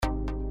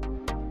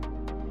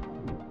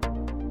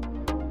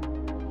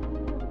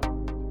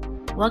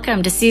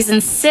Welcome to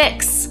season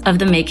 6 of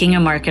the Making a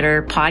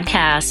Marketer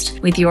podcast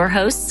with your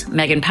hosts,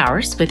 Megan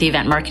Powers with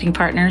Event Marketing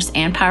Partners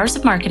and Powers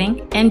of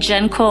Marketing, and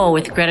Jen Cole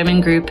with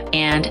Greteman Group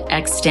and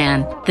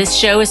Xstan. This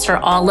show is for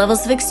all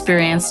levels of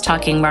experience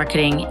talking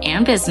marketing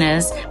and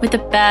business with the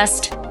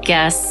best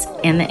guests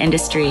in the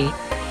industry.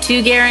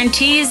 2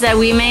 guarantees that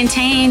we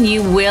maintain: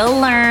 you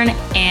will learn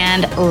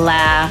and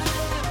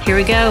laugh. Here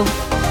we go.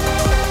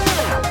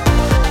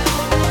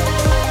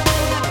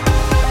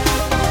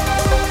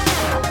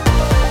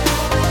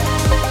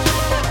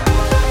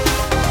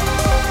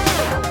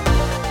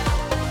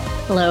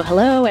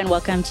 Hello, and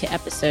welcome to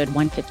episode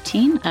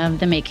 115 of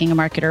the Making a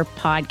Marketer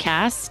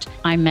podcast.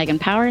 I'm Megan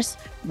Powers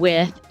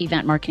with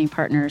Event Marketing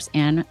Partners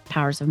and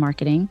Powers of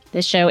Marketing.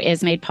 This show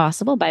is made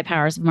possible by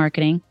Powers of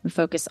Marketing. We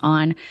focus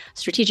on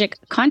strategic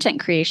content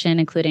creation,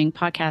 including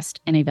podcast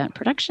and event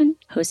production,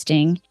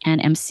 hosting,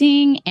 and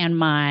emceeing. And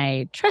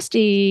my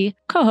trusty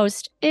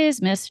co-host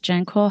is Miss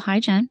Jen Cole. Hi,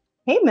 Jen.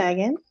 Hey,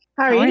 Megan.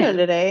 How are you doing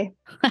today?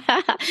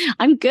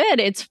 I'm good.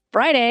 It's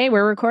Friday.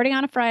 We're recording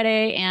on a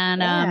Friday,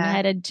 and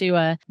headed to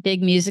a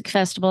big music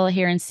festival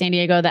here in San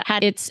Diego that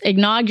had its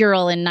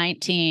inaugural in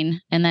 19,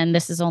 and then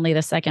this is only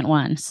the second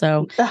one.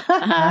 So,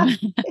 kind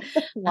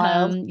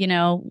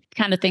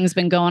of things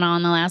been going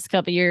on the last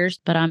couple of years,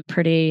 but I'm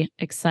pretty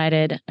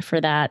excited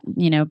for that.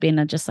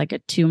 Being just like a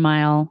 2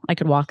 mile, I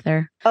could walk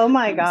there. Oh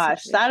my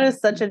gosh, that is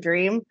such a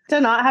dream to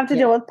not have to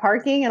deal with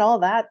parking and all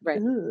that.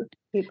 Right. Ooh.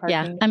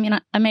 Yeah,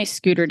 I may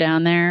scooter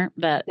down there,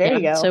 but there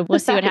you go. So we'll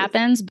see what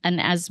happens.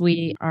 And as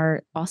we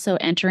are also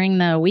entering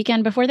the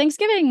weekend before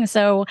Thanksgiving,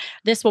 so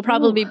this will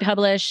probably be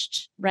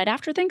published right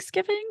after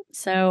Thanksgiving.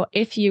 So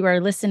if you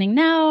are listening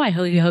now, I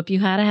hope you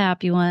had a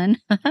happy one.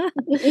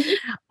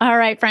 All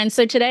right, friends.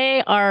 So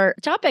today our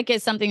topic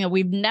is something that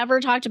we've never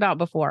talked about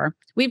before.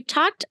 We've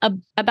talked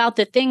about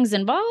the things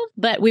involved,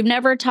 but we've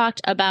never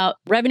talked about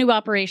revenue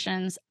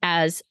operations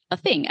as a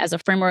thing, as a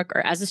framework,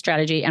 or as a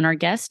strategy. And our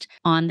guest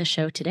on the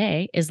show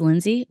today is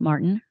Lindsay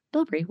Martin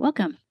Bilbrey.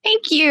 Welcome.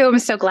 Thank you. I'm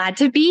so glad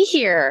to be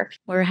here.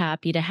 We're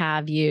happy to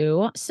have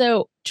you.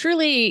 So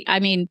truly,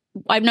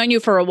 I've known you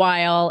for a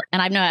while,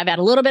 and I've had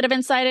a little bit of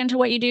insight into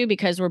what you do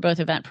because we're both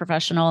event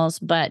professionals,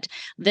 but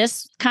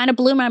this kind of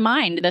blew my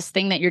mind, this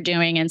thing that you're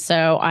doing. And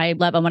so I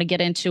want to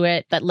get into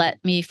it, but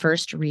let me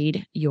first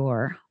read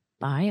your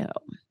bio.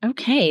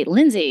 Okay,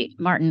 Lindsay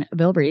Martin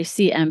Bilbrey,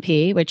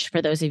 CMP, which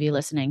for those of you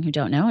listening who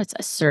don't know, it's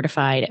a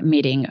certified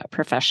meeting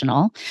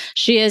professional.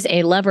 She is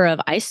a lover of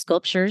ice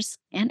sculptures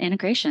and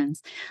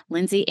integrations.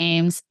 Lindsay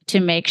aims to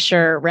make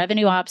sure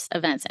revenue ops,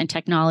 events, and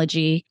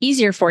technology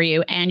easier for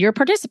you and your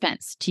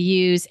participants to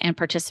use and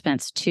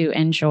participants to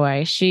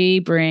enjoy. She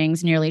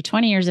brings nearly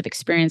 20 years of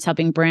experience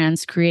helping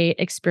brands create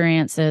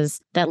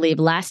experiences that leave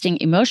lasting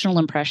emotional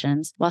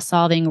impressions while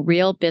solving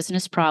real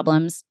business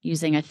problems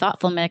using a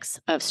thoughtful mix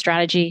of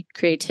strategy,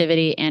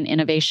 creativity, and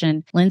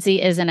innovation.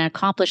 Lindsay is an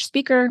accomplished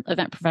speaker,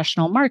 event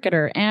professional,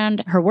 marketer,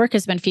 and her work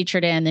has been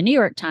featured in the New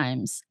York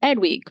Times,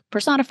 Edweek,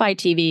 Personify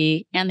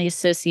TV, and the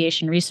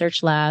Association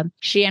Research Lab.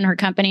 She and her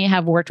company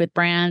have worked with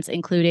brands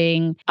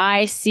including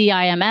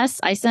ICIMS,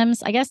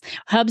 I guess,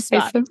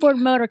 HubSpot, Ford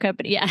Motor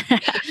Company,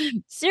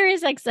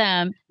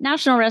 SiriusXM,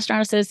 National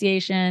Restaurant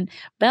Association,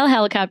 Bell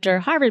Helicopter,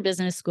 Harvard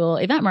Business School,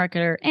 Event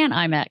Marketer, and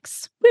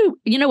IMEX. Woo!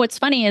 You know what's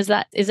funny is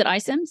it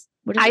ICIMS?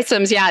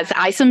 ICIMS, yeah.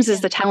 ICIMS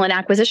is the talent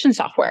acquisition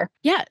software.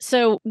 Yeah.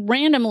 So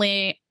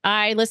randomly,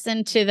 I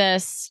listen to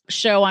this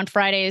show on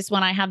Fridays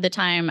when I have the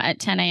time at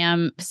 10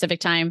 a.m.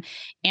 Pacific time,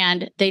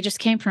 and they just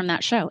came from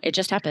that show. It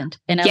just happened.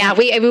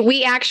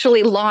 We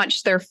actually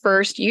launched their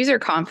first user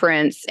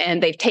conference,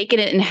 and they've taken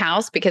it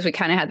in-house because we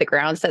kind of had the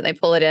ground set. They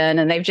pull it in,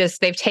 and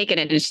they've taken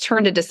it and it's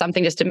turned into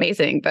something just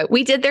amazing. But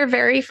we did their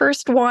very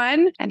first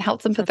one and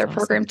helped them put their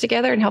program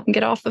together and help them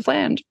get off the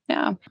land.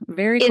 Yeah.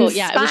 Very cool.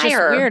 Yeah. It was just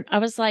weird. I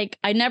was like,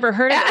 I never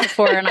heard of it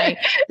before. And I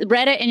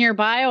read it in your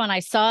bio and I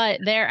saw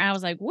it there. And I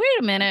was like, wait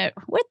a minute.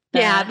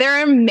 Yeah,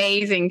 they're an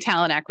amazing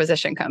talent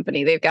acquisition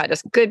company. They've got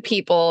just good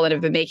people that have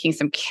been making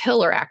some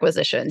killer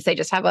acquisitions. They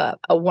just have a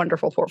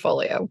wonderful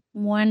portfolio.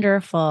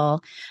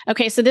 Wonderful.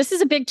 Okay, so this is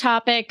a big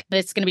topic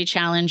that's going to be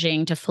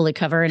challenging to fully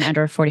cover in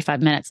under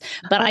 45 minutes.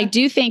 But I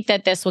do think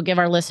that this will give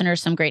our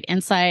listeners some great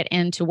insight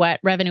into what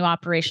revenue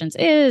operations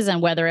is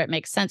and whether it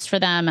makes sense for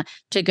them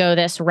to go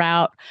this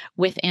route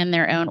within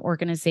their own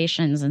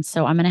organizations. And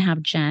so I'm going to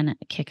have Jen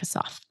kick us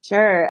off.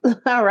 Sure.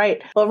 All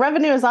right. Well,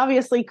 revenue is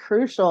obviously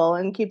crucial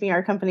in keeping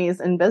our companies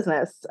in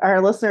business.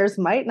 Our listeners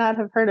might not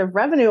have heard of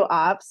revenue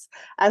ops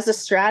as a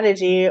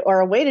strategy or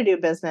a way to do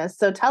business.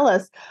 So tell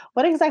us,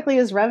 what exactly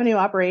is revenue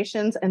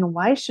operations and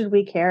why should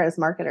we care as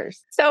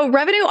marketers? So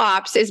revenue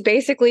ops is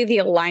basically the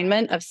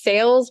alignment of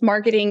sales,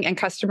 marketing, and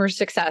customer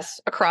success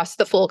across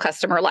the full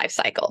customer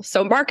lifecycle.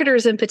 So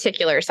marketers in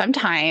particular,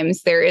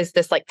 sometimes there is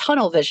this like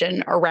tunnel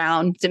vision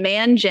around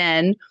demand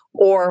gen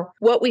or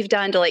what we've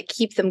done to like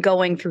keep them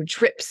going through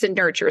drips and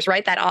nurtures,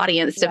 right? That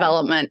audience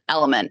development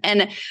element.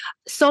 And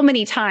so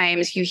many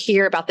times you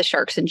hear about the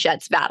sharks and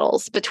jets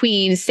battles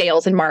between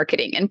sales and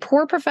marketing, and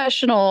poor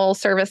professional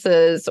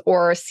services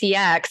or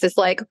CX is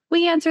like,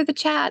 we answer the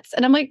chats.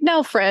 And I'm like,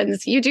 no,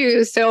 friends, you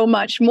do so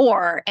much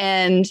more.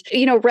 And,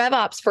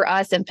 RevOps for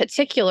us in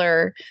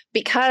particular,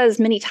 because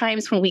many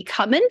times when we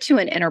come into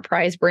an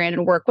enterprise brand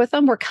and work with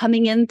them, we're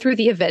coming in through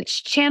the events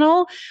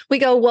channel. We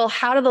go, well,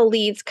 how do the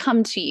leads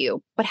come to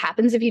you? What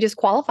happens if you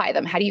disqualify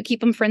them? How do you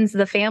keep them friends of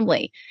the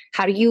family?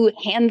 How do you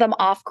hand them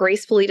off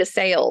gracefully to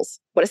sales?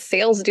 What does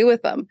sales do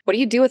with them? What do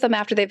you do with them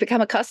after they've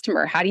become a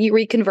customer? How do you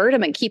reconvert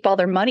them and keep all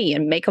their money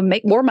and make them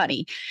make more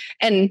money?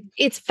 And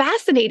it's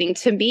fascinating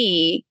to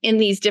me in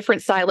these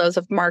different silos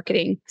of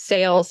marketing,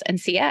 sales, and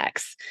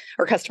CX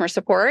or customer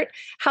support,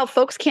 how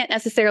folks can't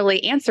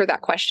necessarily answer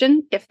that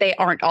question if they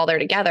aren't all there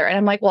together. And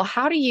I'm like, well,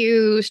 how do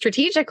you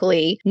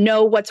strategically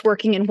know what's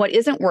working and what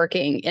isn't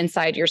working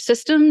inside your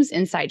systems,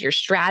 inside your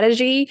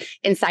strategy,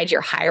 inside your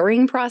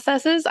hiring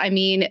processes? I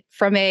mean,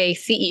 from a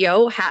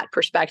CEO hat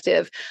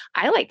perspective,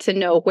 I like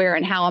to know where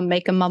and how I'm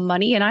making my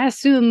money. And I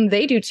assume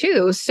they do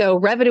too. So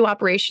revenue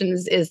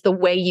operations is the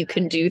way you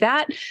can do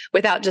that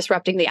without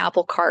disrupting the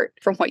apple cart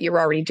from what you're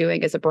already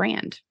doing as a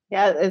brand.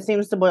 Yeah, it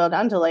seems to boil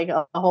down to like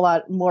a whole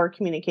lot more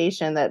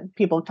communication that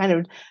people kind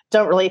of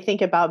don't really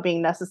think about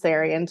being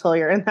necessary until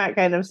you're in that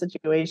kind of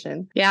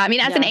situation. Yeah, I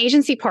mean, as an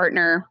agency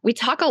partner, we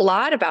talk a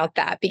lot about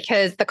that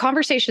because the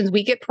conversations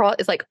we get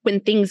is like when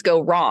things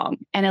go wrong.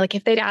 And like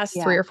if they'd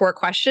asked 3 or 4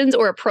 questions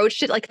or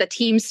approached it like the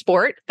team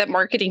sport that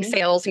marketing,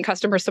 sales, and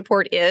customer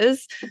support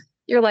is,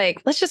 you're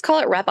like, let's just call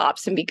it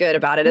RevOps and be good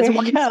about it. It's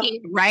one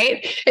team,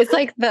 right? It's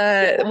like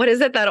the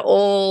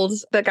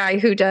guy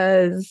who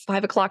does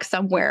 5 o'clock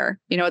somewhere.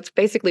 It's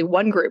basically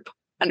one group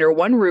under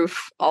one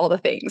roof, all the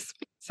things.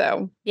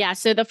 So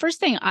the first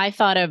thing I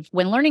thought of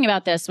when learning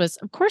about this was,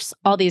 of course,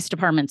 all these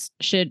departments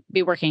should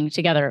be working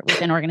together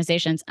within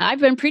organizations. I've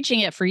been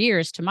preaching it for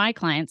years to my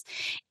clients.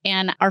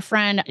 And our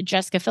friend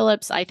Jessica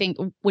Phillips, I think,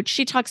 when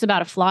she talks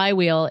about a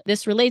flywheel,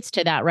 this relates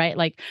to that, right?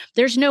 Like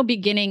there's no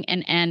beginning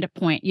and end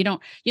point. You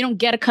don't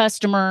get a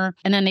customer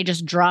and then they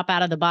just drop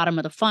out of the bottom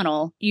of the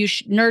funnel. You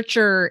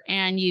nurture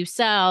and you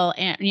sell,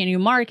 and you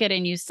market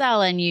and you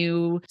sell, and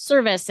you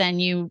service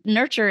and you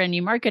nurture and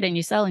you market and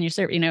you sell and you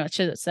serve.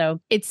 So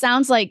it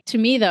sounds like to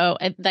me though,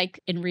 like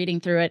in reading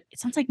through it, it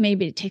sounds like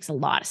maybe it takes a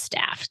lot of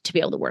staff to be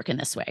able to work in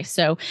this way.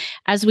 So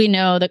as we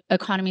know, the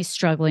economy is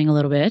struggling a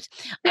little bit.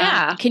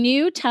 Can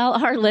you tell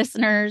our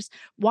listeners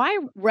why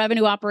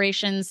revenue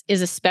operations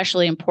is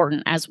especially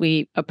important as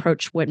we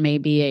approach what may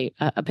be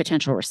a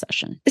potential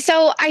recession?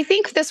 So I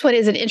think this one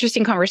is an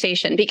interesting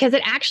conversation because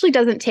it actually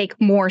doesn't take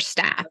more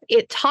staff.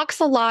 It talks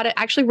a lot.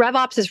 Actually,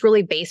 RevOps is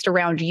really based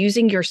around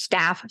using your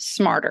staff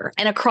smarter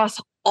and across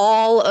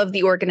all of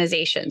the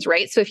organizations,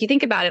 right? So if you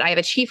think about it, I have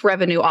a chief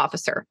revenue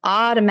officer.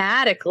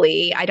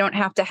 Automatically, I don't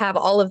have to have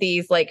all of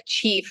these like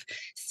chief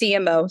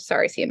CMOs,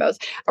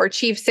 or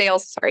chief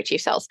sales.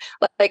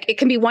 Like it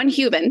can be one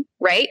human,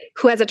 right?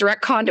 Who has a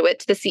direct conduit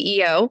to the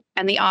CEO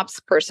and the ops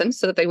person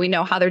so that we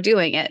know how they're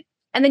doing it.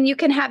 And then you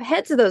can have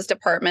heads of those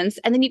departments.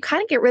 And then you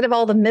kind of get rid of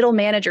all the middle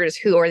managers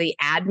who are the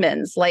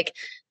admins, like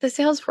the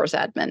Salesforce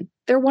admin.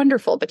 They're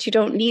wonderful, but you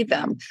don't need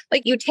them.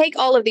 Like you take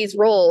all of these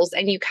roles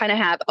and you kind of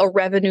have a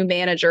revenue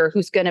manager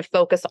who's going to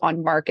focus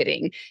on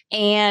marketing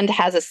and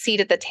has a seat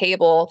at the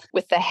table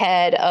with the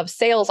head of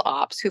sales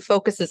ops who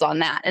focuses on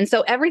that. And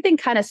so everything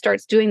kind of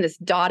starts doing this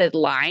dotted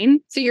line.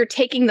 So you're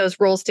taking those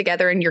roles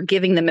together and you're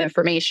giving them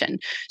information.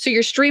 So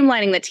you're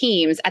streamlining the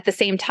teams at the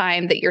same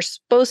time that you're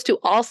supposed to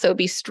also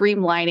be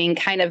streamlining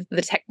kind of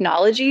the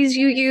technologies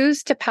you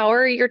use to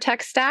power your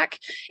tech stack.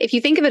 If you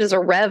think of it as a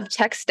rev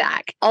tech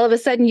stack, all of a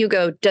sudden you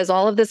go, does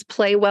all of this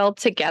play well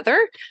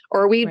together?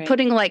 Or are we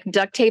putting like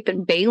duct tape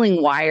and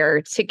baling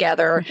wire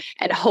together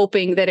and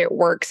hoping that it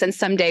works? And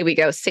someday we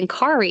go,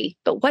 Syncari,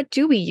 but what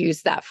do we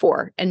use that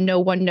for? And no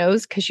one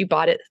knows because you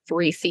bought it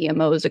 3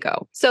 CMOs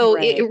ago. So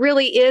it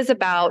really is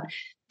about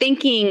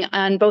thinking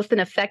on both an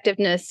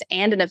effectiveness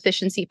and an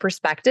efficiency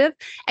perspective,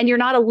 and you're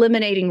not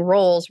eliminating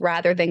roles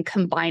rather than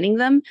combining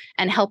them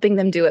and helping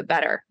them do it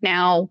better.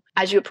 Now,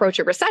 as you approach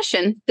a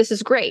recession, this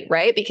is great,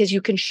 right? Because you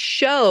can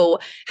show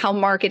how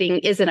marketing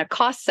isn't a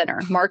cost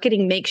center.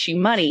 Marketing makes you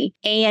money,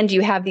 and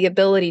you have the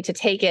ability to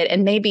take it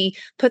and maybe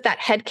put that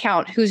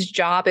headcount whose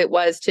job it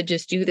was to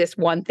just do this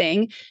one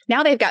thing.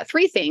 Now they've got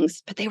 3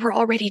 things, but they were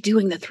already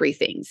doing the 3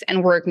 things,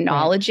 and we're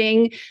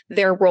acknowledging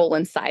their role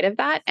inside of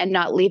that and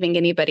not leaving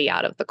anybody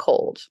out of the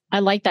cold. I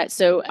like that.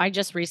 So I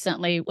just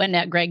recently,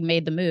 when Greg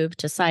made the move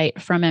to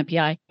Scite from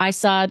MPI, I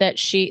saw that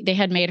they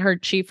had made her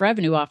chief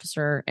revenue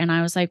officer. And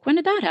I was like, when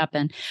did that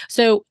happen?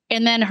 So,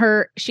 and then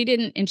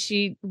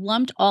she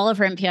lumped all of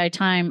her MPI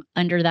time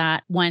under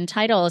that one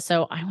title.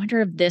 So I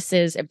wonder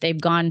if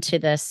they've gone to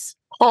this.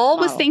 Paul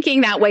was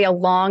thinking that way a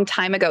long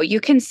time ago.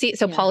 You can see,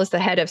 so Paul is the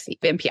head of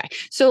MPI.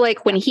 So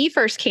like when he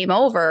first came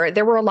over,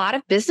 there were a lot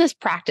of business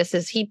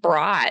practices he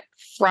brought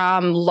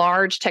from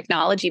large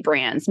technology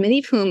brands, many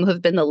of whom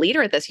have been the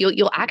leader at this.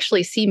 You'll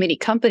actually see many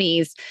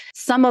companies,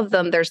 some of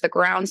them, there's the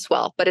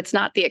groundswell, but it's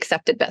not the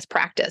accepted best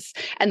practice.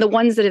 And the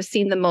ones that have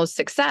seen the most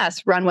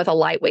success run with a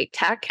lightweight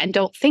tech and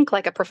don't think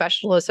like a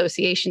professional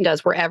association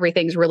does, where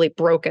everything's really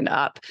broken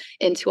up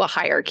into a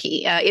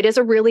hierarchy. It is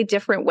a really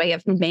different way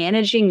of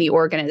managing the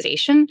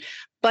organization,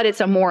 but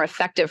it's a more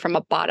effective from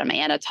a bottom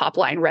and a top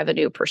line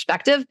revenue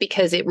perspective,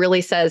 because it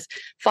really says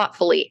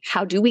thoughtfully,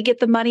 how do we get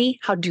the money?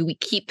 How do we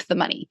keep the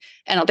money?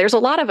 And there's a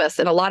lot of us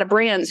and a lot of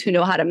brands who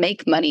know how to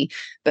make money,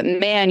 but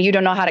man, you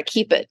don't know how to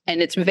keep it.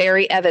 And it's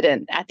very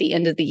evident at the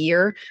end of the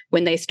year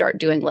when they start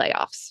doing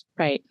layoffs.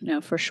 Right. No,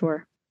 for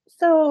sure.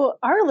 So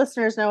our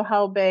listeners know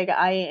how big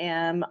I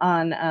am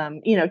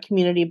on,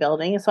 community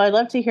building. So I'd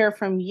love to hear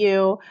from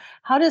you.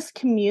 How does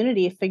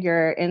community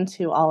figure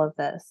into all of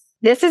this?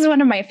 This is one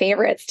of my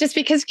favorites, just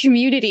because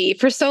community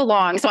for so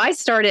long. So I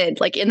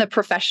started like in the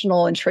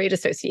professional and trade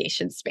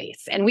association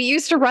space, and we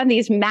used to run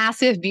these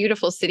massive,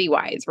 beautiful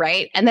citywides,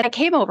 right? And then I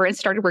came over and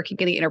started working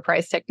in the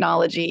enterprise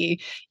technology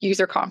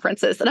user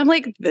conferences. And I'm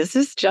like, this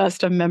is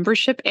just a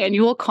membership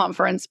annual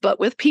conference, but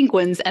with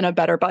penguins and a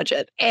better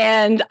budget.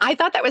 And I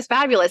thought that was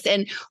fabulous.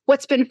 And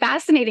what's been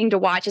fascinating to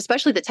watch,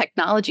 especially the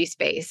technology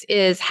space,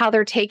 is how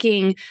they're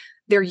taking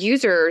their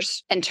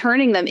users and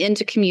turning them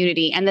into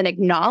community and then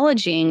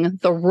acknowledging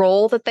the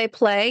role that they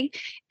play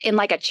in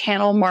like a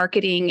channel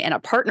marketing and a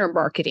partner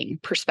marketing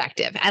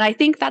perspective. And I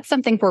think that's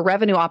something where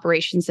revenue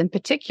operations in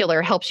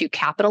particular helps you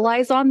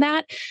capitalize on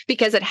that,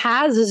 because it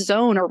has a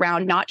zone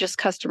around not just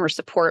customer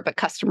support, but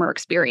customer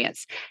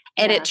experience.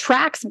 And it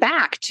tracks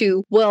back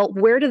to, well,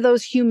 where do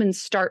those humans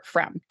start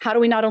from? How do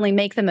we not only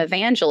make them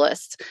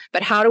evangelists,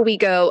 but how do we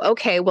go,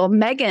 okay, well,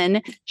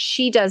 Megan,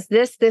 she does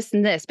this, this,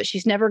 and this, but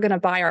she's never going to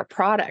buy our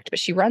product, but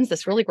she runs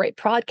this really great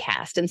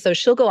podcast. And so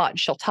she'll go out and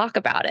she'll talk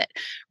about it,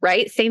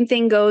 right? Same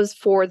thing goes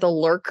for the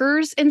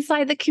lurkers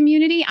inside the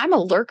community. I'm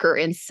a lurker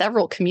in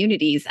several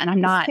communities and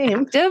I'm not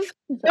active,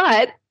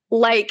 but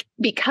like,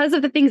 because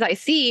of the things I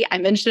see, I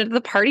mentioned at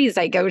the parties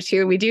I go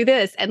to, we do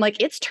this, and like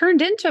it's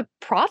turned into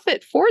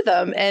profit for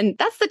them. And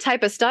that's the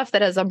type of stuff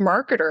that as a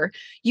marketer,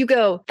 you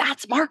go,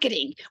 that's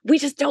marketing. We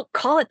just don't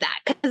call it that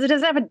because it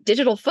doesn't have a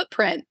digital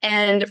footprint.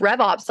 And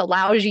RevOps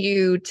allows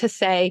you to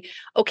say,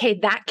 okay,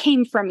 that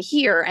came from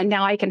here. And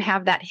now I can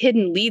have that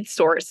hidden lead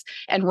source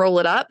and roll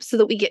it up so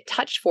that we get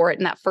touched for it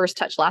in that first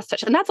touch, last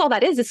touch. And that's all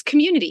that is. It's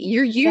community.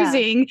 You're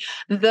using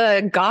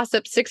the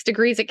gossip 6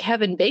 degrees of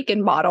Kevin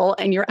Bacon model,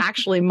 and you're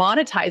actually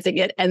monetizing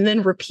it and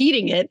then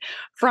repeating it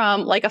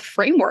from like a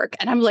framework.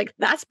 And I'm like,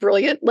 that's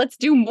brilliant. Let's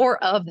do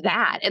more of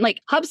that. And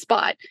like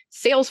HubSpot,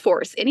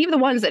 Salesforce, any of the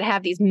ones that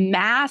have these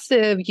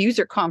massive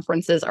user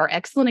conferences are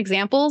excellent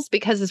examples,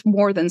 because it's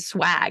more than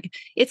swag.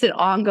 It's an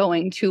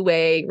ongoing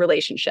two-way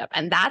relationship.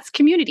 And that's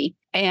community.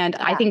 And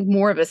I think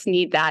more of us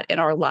need that in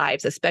our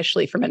lives,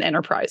 especially from an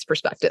enterprise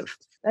perspective.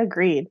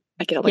 Agreed.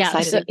 I get all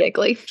excited and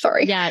giggly.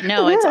 Sorry. Yeah,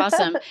 no, it's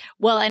awesome.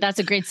 Well, and that's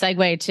a great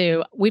segue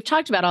to, we've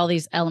talked about all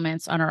these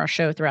elements on our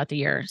show throughout the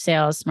year: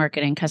 sales,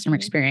 marketing, customer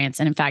experience.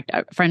 And in fact,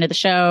 a friend of the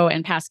show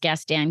and past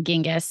guest, Dan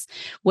Gingiss,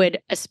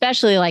 would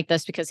especially like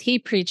this because he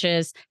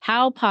preaches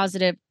how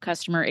positive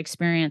customer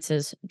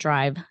experiences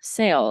drive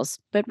sales.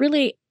 But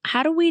really,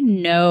 how do we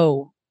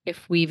know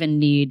if we even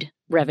need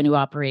revenue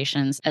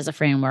operations as a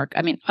framework?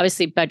 I mean,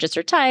 obviously budgets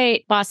are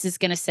tight. Boss is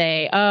going to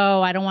say,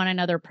 oh, I don't want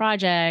another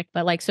project.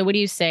 But like, so what do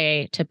you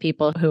say to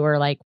people who are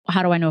like,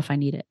 how do I know if I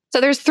need it? So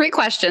there's 3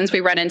 questions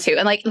we run into.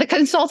 And like the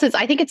consultants,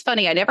 I think it's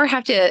funny. I never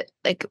have to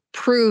like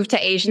prove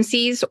to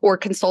agencies or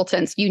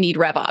consultants you need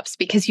RevOps,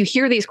 because you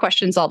hear these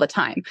questions all the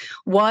time.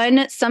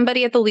 One,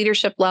 somebody at the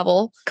leadership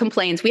level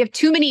complains, we have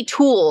too many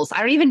tools. I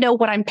don't even know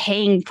what I'm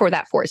paying for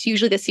that for. It's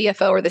usually the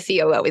CFO or the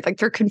COO. It's like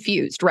they're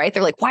confused, right?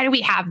 They're like, why do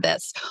we have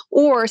this?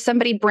 Or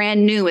somebody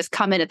brand new has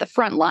come in at the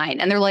front line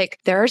and they're like,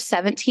 there are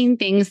 17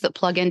 things that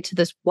plug into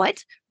this.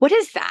 What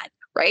is that?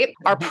 Right?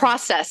 Our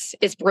process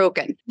is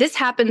broken. This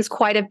happens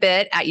quite a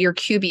bit at your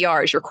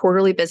QBRs, your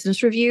quarterly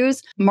business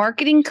reviews.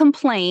 Marketing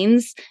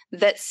complains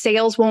that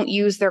sales won't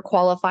use their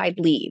qualified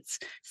leads.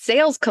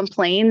 Sales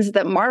complains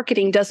that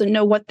marketing doesn't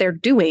know what they're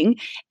doing,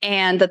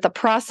 and that the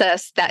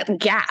process, that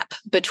gap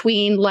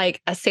between like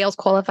a sales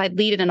qualified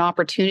lead and an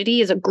opportunity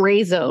is a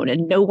gray zone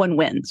and no one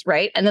wins,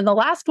 right? And then the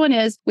last one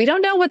is, we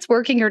don't know what's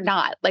working or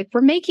not. Like,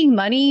 we're making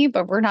money,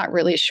 but we're not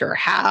really sure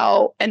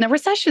how. And the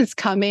recession's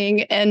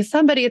coming, and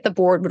somebody at the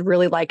board would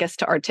really like us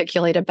to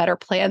articulate a better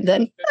plan,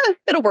 then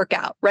it'll work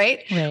out,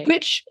 right?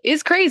 Which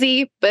is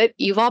crazy, but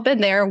you've all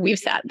been there. We've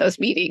sat in those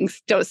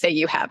meetings. Don't say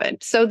you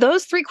haven't. So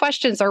those 3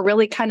 questions are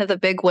really kind of the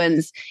big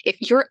ones. If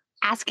you're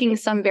asking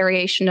some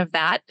variation of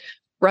that,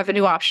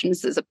 revenue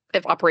options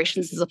if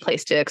operations is a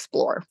place to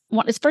explore.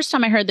 Well, it's the first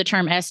time I heard the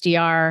term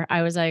SDR.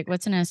 I was like,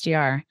 what's an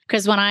SDR?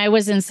 Because when I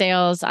was in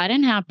sales, I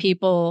didn't have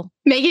people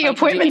making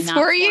appointments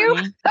for you.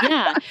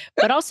 Yeah.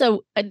 But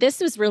also,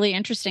 this was really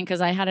interesting because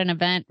I had an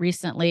event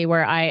recently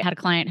where I had a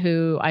client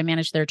who I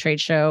managed their trade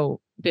show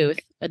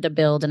booth, the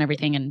build and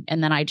everything.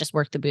 And then I just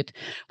worked the booth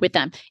with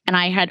them. And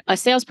I had a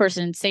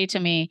salesperson say to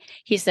me,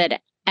 he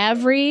said,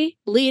 every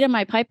lead in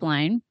my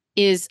pipeline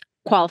is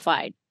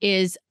qualified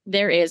is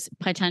there is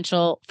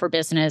potential for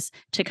business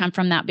to come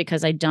from that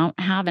because I don't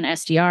have an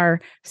SDR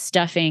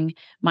stuffing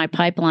my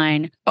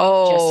pipeline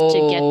just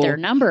to get their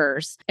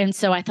numbers. And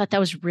so I thought that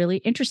was really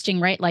interesting,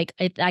 right? Like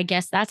I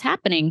guess that's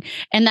happening.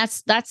 And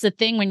that's the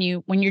thing when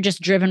you're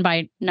just driven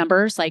by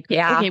numbers, like,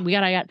 okay, we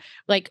got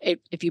like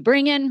if you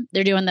bring in,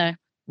 they're doing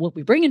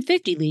we bring in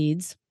 50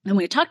 leads and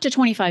we talk to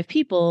 25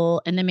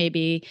 people and then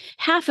maybe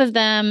half of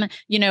them,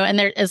 and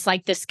there is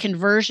like this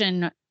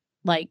conversion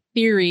like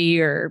theory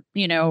or,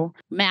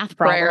 math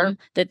problem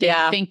that they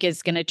think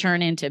is going to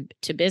turn into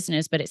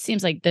business. But it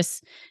seems like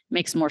this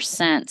makes more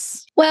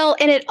sense. Well,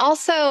 and it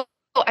also,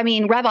 I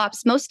mean,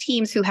 RevOps, most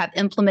teams who have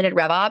implemented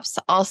RevOps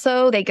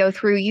also, they go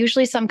through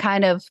usually some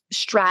kind of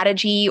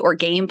strategy or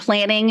game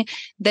planning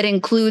that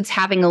includes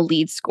having a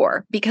lead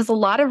score. Because a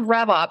lot of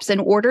RevOps, in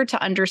order to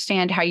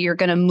understand how you're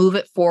going to move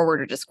it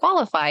forward or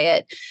disqualify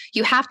it,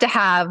 you have to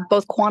have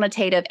both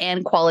quantitative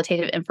and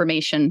qualitative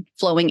information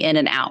flowing in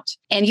and out.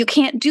 And you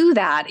can't do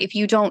that if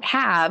you don't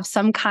have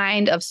some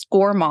kind of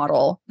score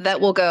model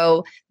that will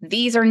go,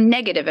 these are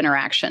negative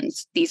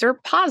interactions, these are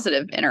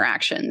positive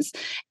interactions.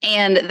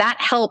 And that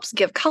helps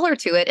give color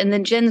to it. And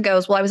then Jen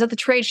goes, well, I was at the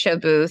trade show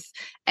booth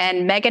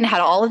and Megan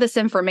had all of this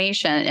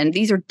information. And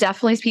these are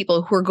definitely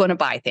people who are going to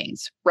buy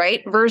things,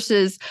 right?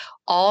 Versus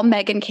all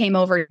Megan came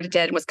over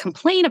did was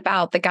complain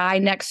about the guy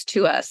next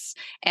to us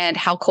and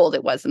how cold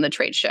it was in the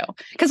trade show.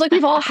 Because like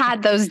we've all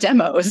had those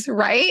demos,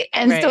 right?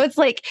 And so it's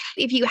like,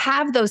 if you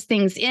have those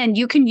things in,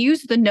 you can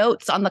use the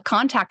notes on the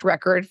contact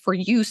record for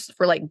use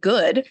for like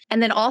good.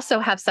 And then also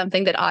have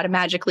something that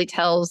automatically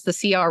tells the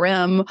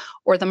CRM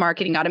or the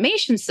marketing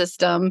automation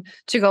system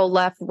to go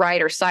left,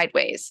 right, or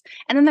sideways.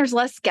 And then there's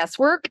less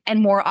guesswork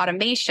and more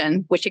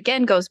automation, which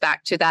again goes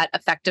back to that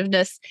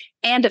effectiveness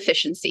and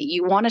efficiency.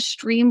 You want to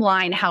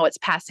streamline how it's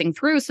passing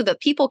through so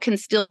that people can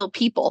still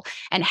people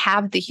and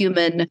have the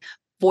human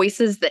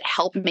voices that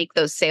help make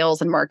those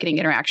sales and marketing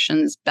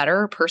interactions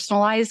better,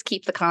 personalized,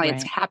 keep the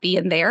clients happy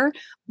in there,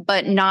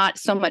 but not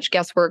so much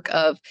guesswork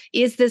of,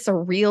 is this a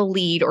real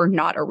lead or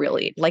not a real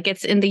lead? Like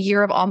it's in the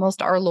year of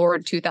almost our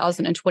Lord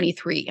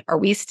 2023. Are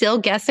we still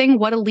guessing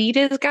what a lead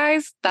is,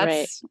 guys?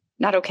 That's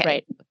not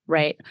okay.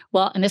 Right.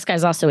 Well, and this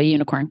guy's also a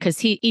unicorn because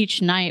he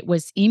each night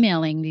was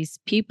emailing these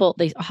people,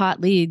 these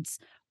hot leads,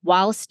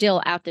 while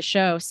still at the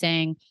show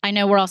saying, I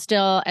know we're all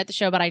still at the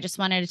show, but I just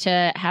wanted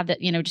to have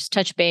that, just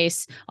touch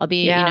base. I'll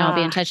be, I'll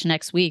be in touch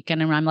next week.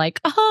 And I'm like,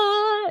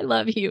 I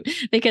love you.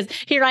 Because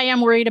here I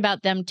am worried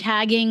about them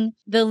tagging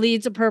the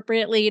leads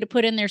appropriately to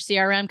put in their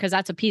CRM, because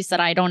that's a piece that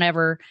I don't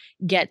ever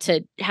get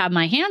to have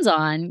my hands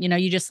on.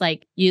 You just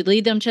like, you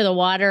lead them to the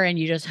water and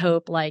you just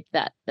hope like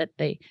that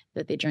they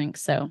drink.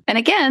 So, and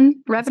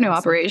again, revenue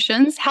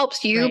operations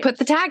helps you put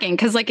the tagging.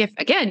 Cause like if,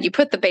 again, you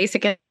put the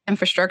basic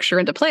infrastructure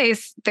into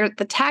place, the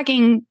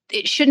tagging,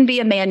 it shouldn't be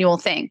a manual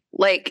thing.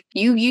 Like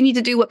you need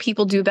to do what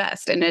people do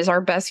best. And is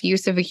our best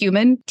use of a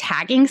human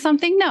tagging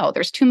something? No,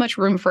 there's too much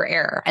room for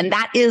error. And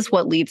that is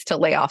what leads to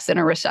layoffs in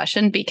a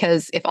recession.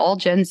 Because if all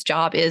Jen's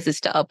job is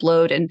to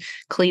upload and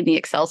clean the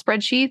Excel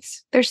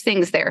spreadsheets, there's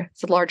things there.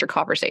 It's a larger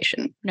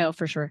conversation. No,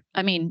 for sure.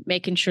 I mean,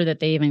 making sure that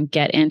they even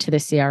get into the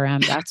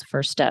CRM, that's the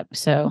first step.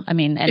 So, I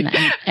mean, and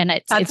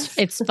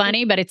it's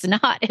funny, but it's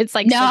not. It's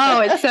like,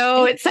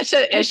 it's such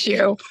an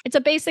issue. It's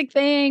a basic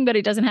thing, but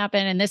it doesn't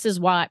happen. And this is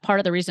why part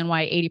of the reason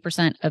why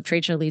 80% of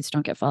trade show leads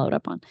don't get followed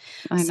up on.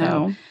 I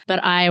know.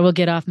 But I will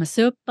get off my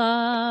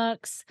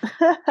soapbox.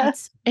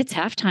 It's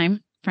halftime,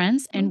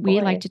 friends, and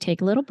we like to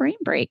take a little brain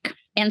break.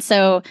 And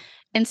so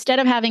instead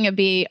of having it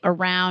be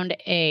around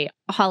a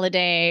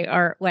holiday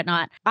or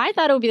whatnot, I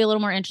thought it would be a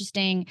little more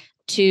interesting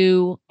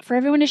for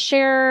everyone to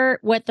share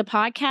what the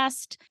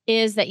podcast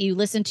is that you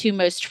listen to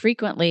most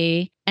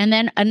frequently. And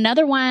then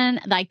another one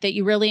like that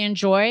you really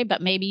enjoy,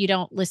 but maybe you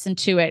don't listen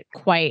to it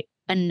quite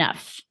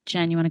enough.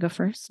 Jen, you want to go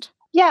first?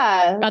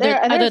 Yeah.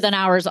 Other than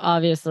ours,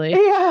 obviously.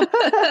 Yeah,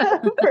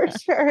 for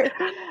sure.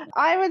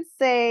 I would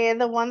say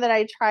the one that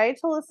I try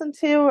to listen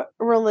to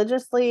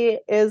religiously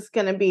is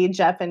going to be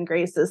Jeff and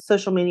Grace's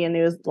Social Media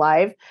News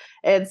Live.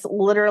 It's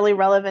literally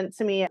relevant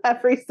to me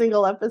every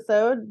single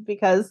episode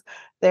because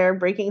they're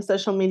breaking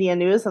social media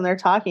news and they're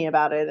talking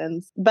about it.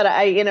 But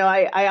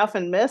I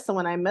often miss, and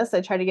when I miss,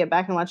 I try to get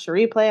back and watch the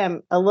replay.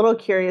 I'm a little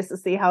curious to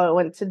see how it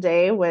went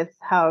today with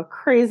how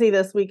crazy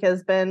this week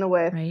has been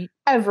with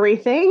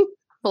everything.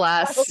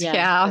 Bless.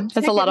 Yeah.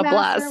 That's a lot of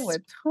bless.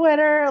 With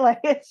Twitter, like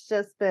it's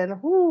just been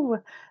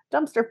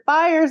dumpster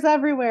fires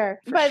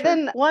everywhere. But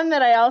then one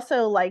that I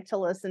also like to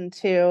listen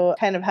to,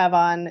 kind of have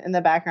on in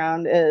the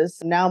background, is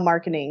Now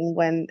Marketing,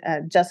 when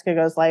Jessica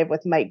goes live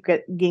with Mike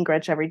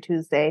Gingrich every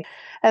Tuesday.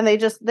 And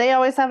they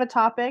always have a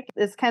topic.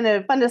 It's kind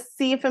of fun to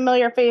see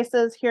familiar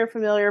faces, hear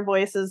familiar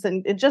voices,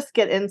 and just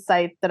get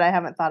insight that I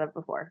haven't thought of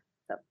before.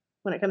 So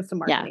when it comes to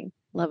marketing.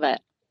 Yeah, love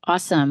it.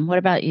 Awesome. What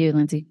about you,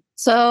 Lindsay?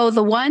 So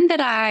the one that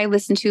I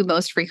listen to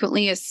most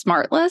frequently is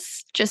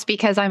Smartless, just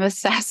because I'm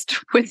obsessed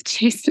with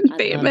Jason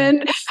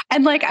Bateman.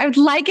 And like, I would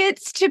like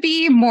it to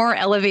be more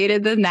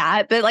elevated than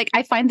that. But like,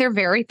 I find they're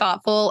very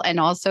thoughtful and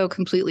also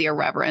completely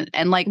irreverent.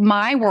 And like,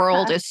 my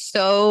world is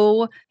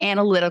so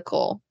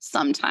analytical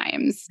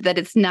sometimes that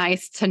it's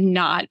nice to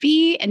not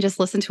be and just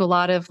listen to a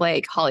lot of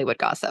like Hollywood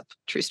gossip,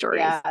 true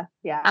stories.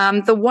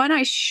 Yeah. The one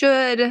I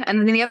should, and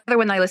then the other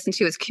one I listen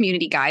to is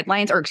Community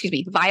Guidelines, or excuse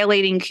me,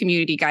 Violating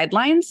Community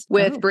Guidelines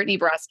with Brittany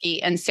Broski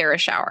and Sarah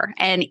Schauer.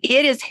 And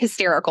it is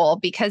hysterical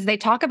because they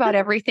talk about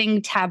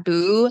everything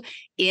taboo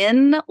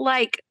in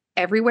like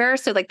everywhere.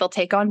 So like they'll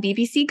take on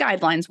BBC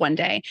guidelines one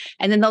day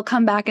and then they'll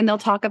come back and they'll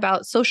talk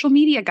about social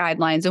media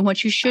guidelines and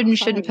what you should and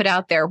shouldn't put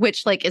out there,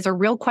 which like is a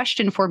real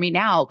question for me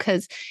now.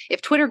 Because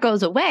if Twitter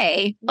goes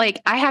away, like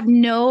I have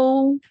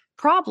no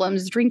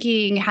problems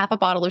drinking half a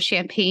bottle of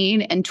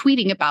champagne and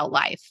tweeting about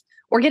life,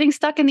 or getting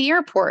stuck in the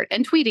airport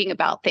and tweeting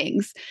about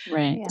things.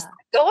 Right. Yeah.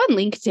 Go on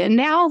LinkedIn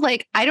now.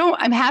 Like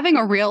I'm having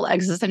a real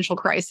existential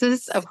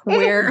crisis of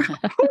where to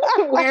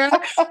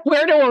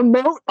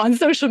emote on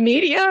social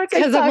media.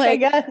 Because I'm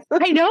like,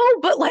 I know,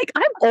 but like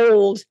I'm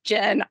old,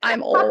 Jen.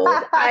 I'm old.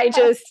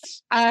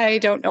 I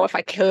don't know if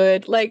I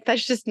could. Like,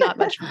 that's just not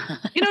much.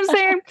 You know what I'm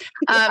saying?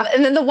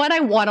 And then the one I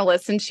want to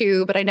listen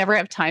to, but I never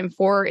have time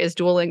for, is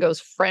Duolingo's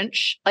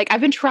French. Like,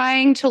 I've been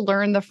trying to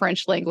learn the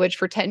French language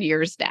for 10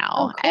 years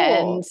now,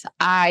 and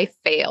I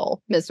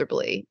fail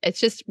miserably. It's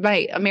just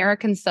my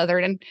American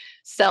Southern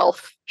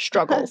self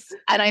struggles.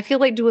 And I feel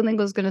like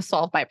Duolingo is going to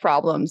solve my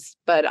problems,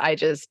 but I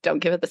just don't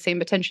give it the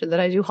same attention that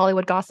I do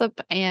Hollywood gossip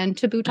and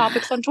taboo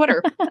topics on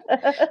Twitter.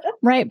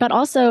 Right. But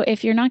also,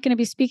 if you're not going to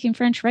be speaking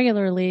French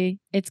regularly,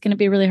 it's going to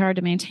be really hard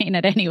to maintain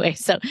it anyway.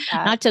 So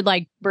not to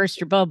like burst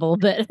your bubble,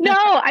 but no,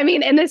 I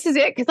mean, and this is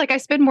it. Cause like I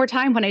spend more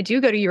time when I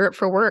do go to Europe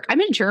for work. I'm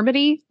in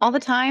Germany all the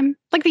time,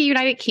 like the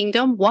United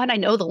Kingdom. One, I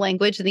know the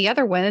language, and the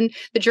other one,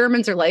 the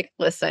Germans are like,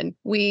 listen,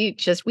 we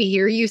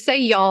hear you say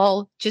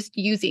y'all, just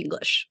use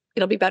English.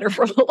 It'll be better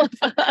for all of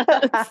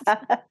us.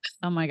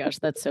 Oh my gosh,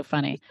 that's so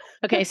funny.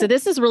 Okay, so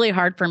this is really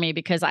hard for me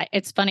because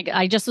it's funny.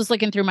 I just was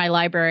looking through my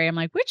library. I'm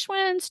like, which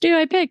ones do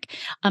I pick?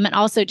 And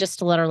also just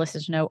to let our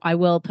listeners know, I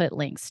will put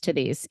links to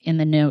these in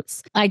the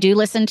notes. I do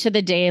listen to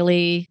the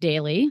daily.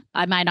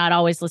 I might not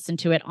always listen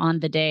to it on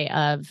the day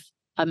of.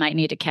 I might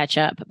need to catch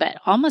up, but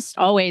almost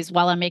always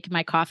while I'm making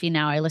my coffee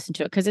now, I listen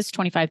to it because it's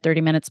 25,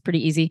 30 minutes,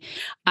 pretty easy.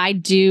 I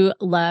do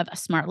love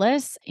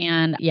Smartless.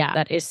 And yeah,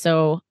 that is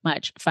so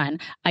much fun.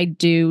 I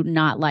do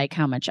not like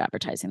how much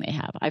advertising they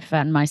have. I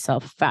found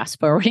myself fast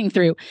forwarding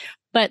through.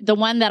 But the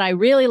one that I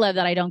really love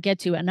that I don't get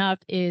to enough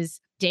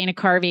is Dana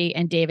Carvey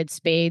and David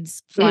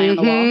Spade's Fly on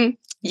the Wall.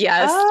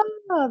 Yes.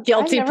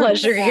 Guilty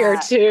pleasure here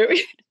too.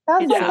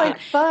 That looks like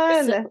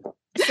fun.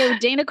 So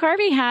Dana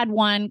Carvey had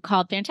one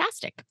called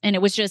Fantastic, and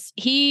it was just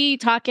he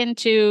talking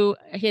to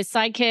his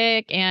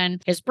sidekick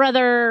and his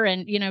brother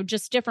and, you know,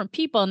 just different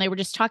people. And they were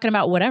just talking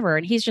about whatever.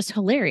 And he's just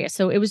hilarious.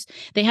 So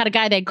they had a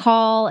guy they'd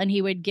call and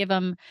he would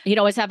he'd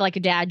always have like a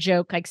dad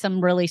joke, like some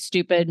really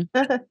stupid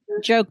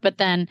joke. But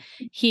then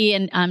he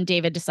and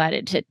David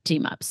decided to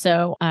team up.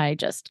 So I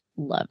just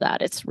love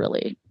that. It's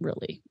really,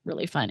 really,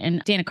 really fun.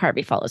 And Dana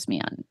Carvey follows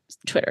me on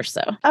Twitter.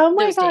 So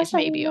those days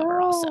may be over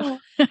also.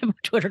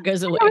 Twitter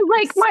goes away.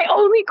 Like my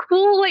only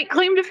cool like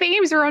claim to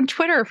fames are on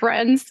Twitter,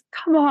 friends.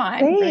 Come on.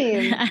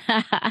 Same.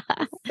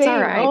 It's all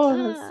right.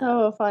 Oh, that's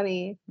so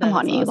funny. Come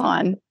on, awesome.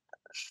 Elon.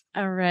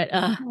 All right.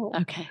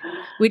 Okay.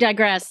 We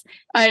digress.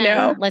 I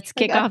know. Let's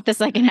kick off the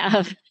second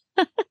half.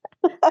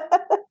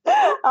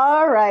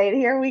 All right,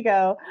 here we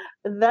go.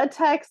 The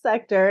tech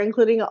sector,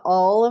 including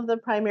all of the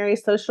primary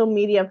social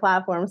media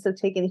platforms, have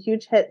taken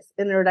huge hits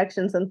in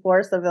reductions in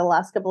force over the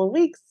last couple of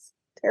weeks.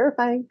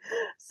 Terrifying.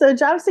 So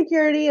job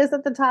security is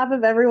at the top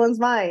of everyone's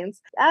minds,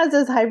 as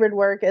is hybrid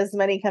work, as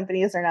many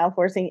companies are now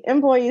forcing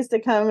employees to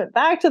come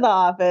back to the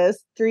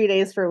office 3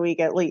 days per week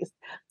at least.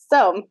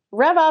 So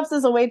RevOps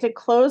is a way to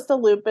close the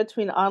loop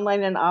between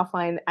online and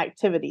offline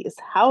activities.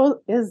 How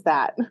is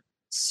that?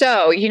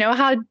 So, you know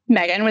how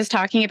Megan was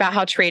talking about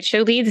how trade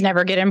show leads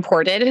never get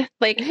imported?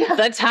 Like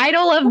the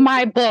title of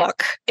my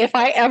book, if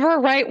I ever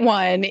write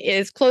one,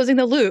 is Closing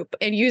the Loop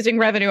and using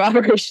revenue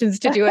operations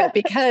to do it.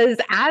 Because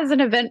as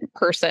an event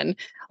person,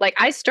 like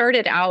I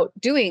started out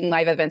doing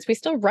live events. We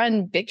still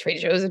run big trade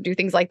shows and do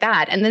things like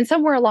that. And then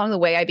somewhere along the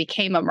way, I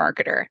became a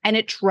marketer, and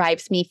it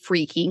drives me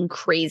freaking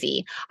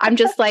crazy. I'm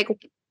just like,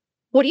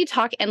 what are you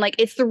talking? And like,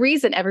 it's the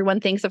reason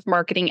everyone thinks of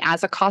marketing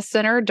as a cost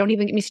center. Don't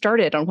even get me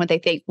started on when they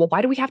think, well,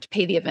 why do we have to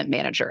pay the event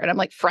manager? And I'm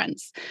like,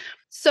 friends.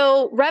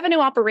 So revenue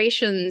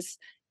operations,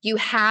 you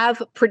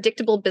have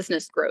predictable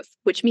business growth,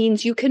 which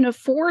means you can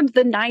afford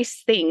the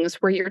nice things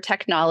where your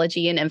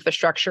technology and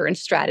infrastructure and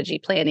strategy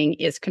planning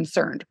is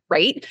concerned,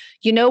 right?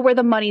 You know where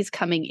the money's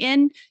coming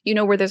in, you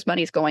know where there's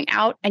money's going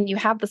out, and you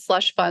have the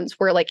slush funds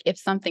where like, if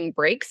something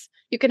breaks,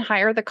 you can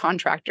hire the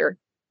contractor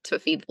to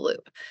feed the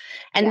loop.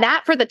 And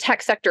that for the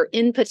tech sector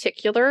in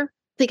particular,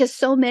 because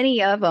so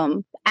many of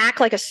them act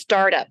like a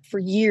startup for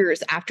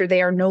years after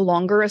they are no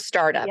longer a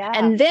startup. Yeah.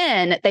 And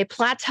then they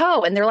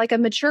plateau and they're like a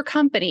mature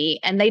company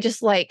and they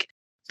just like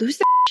lose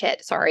their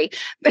shit. Sorry.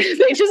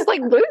 They just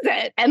like lose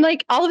it. And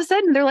like all of a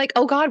sudden they're like,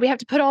 oh God, we have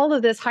to put all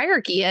of this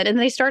hierarchy in. And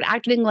they start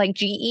acting like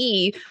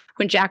GE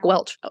when Jack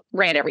Welch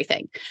ran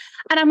everything.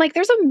 And I'm like,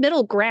 there's a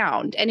middle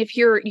ground. And if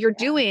you're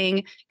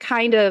doing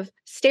kind of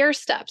stair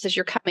steps as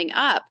you're coming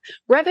up,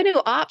 revenue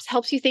ops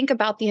helps you think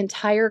about the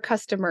entire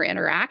customer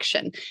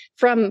interaction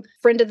from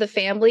friend of the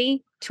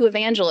family to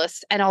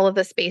evangelist and all of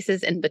the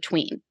spaces in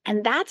between.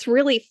 And that's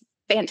really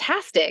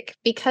fantastic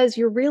because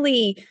you're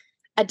really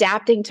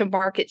adapting to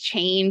market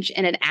change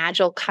in an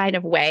agile kind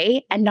of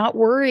way and not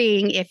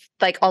worrying if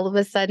like all of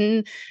a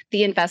sudden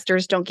the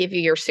investors don't give you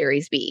your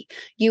Series B.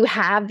 You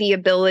have the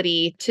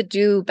ability to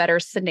do better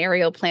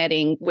scenario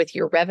planning with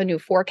your revenue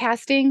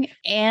forecasting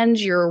and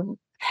your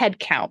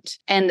headcount.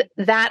 And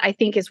that I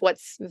think is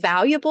what's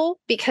valuable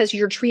because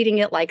you're treating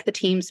it like the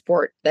team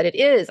sport that it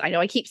is. I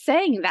know I keep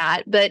saying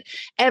that, but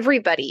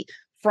everybody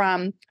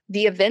from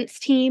the events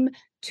team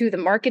to the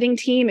marketing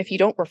team, if you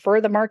don't refer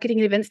the marketing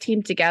and events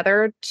team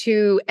together,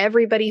 to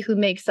everybody who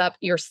makes up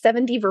your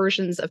 70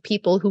 versions of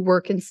people who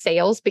work in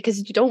sales, because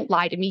you don't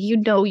lie to me, you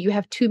know you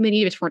have too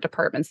many different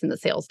departments in the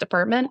sales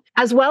department,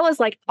 as well as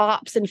like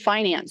ops and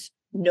finance.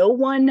 No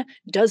one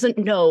doesn't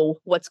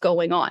know what's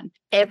going on.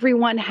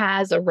 Everyone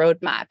has a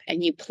roadmap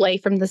and you play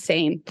from the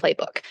same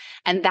playbook.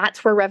 And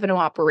that's where revenue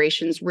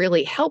operations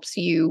really helps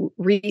you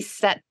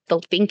reset the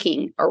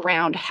thinking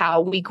around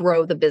how we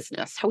grow the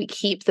business, how we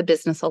keep the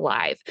business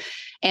alive.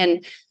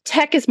 And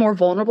tech is more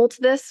vulnerable to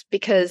this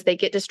because they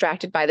get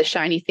distracted by the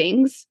shiny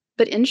things,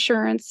 but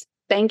insurance,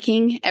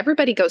 banking,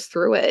 everybody goes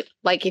through it.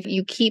 Like if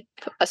you keep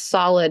a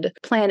solid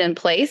plan in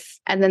place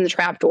and then the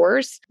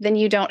trapdoors, then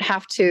you don't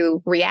have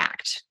to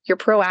react. You're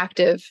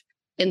proactive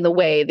in the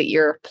way that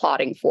you're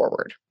plotting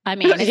forward. I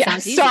mean, it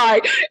sounds easy.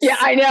 Sorry. Yeah,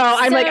 I know.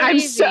 I'm like, I'm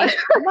easy. so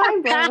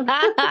Mind blown.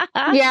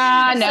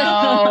 Yeah,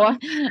 no.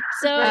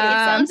 So it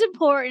sounds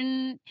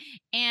important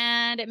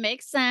and it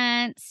makes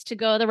sense to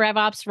go the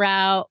RevOps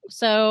route.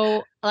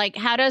 So like,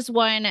 how does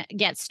one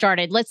get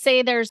started? Let's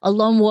say there's a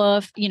lone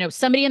wolf,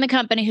 somebody in the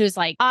company who's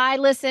like, I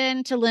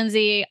listen to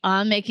Lindsay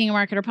on Making a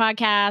Marketer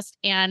podcast,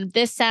 and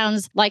this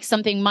sounds like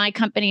something my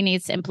company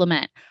needs to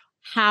implement.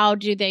 How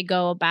do they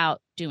go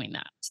about doing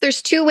that? So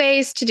there's two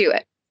ways to do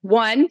it.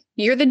 One,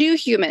 you're the new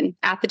human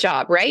at the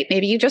job, right?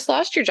 Maybe you just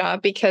lost your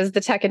job because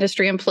the tech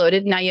industry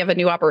imploded. Now you have a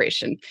new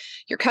operation.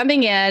 You're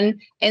coming in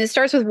and it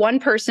starts with one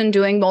person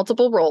doing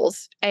multiple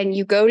roles. And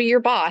you go to your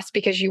boss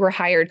because you were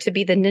hired to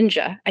be the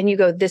ninja. And you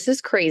go, this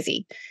is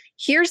crazy.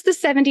 Here's the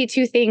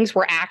 72 things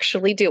we're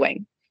actually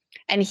doing.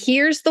 And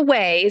here's the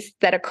ways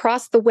that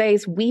across the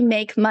ways we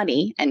make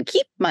money and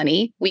keep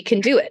money, we can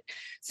do it.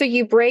 So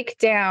you break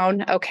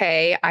down,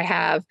 okay, I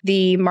have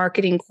the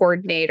marketing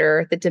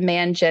coordinator, the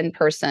demand gen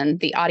person,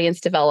 the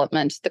audience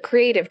development, the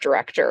creative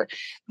director,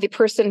 the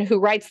person who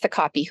writes the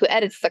copy, who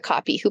edits the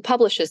copy, who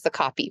publishes the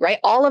copy, right?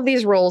 All of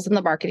these roles in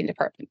the marketing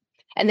department.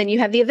 And then you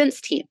have the events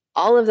team,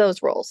 all of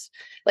those roles.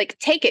 Like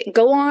take it,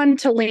 go on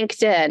to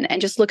LinkedIn and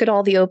just look at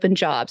all the open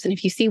jobs. And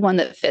if you see one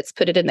that fits,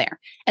 put it in there.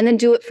 And then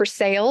do it for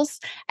sales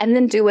and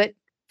then do it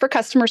for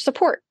customer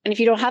support. And if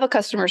you don't have a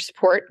customer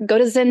support, go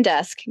to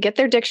Zendesk, get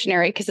their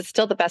dictionary because it's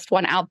still the best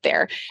one out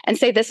there and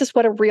say, this is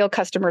what a real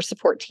customer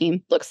support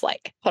team looks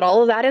like. Put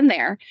all of that in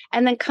there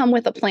and then come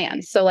with a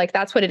plan. So like,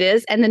 that's what it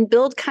is. And then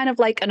build kind of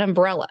like an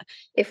umbrella.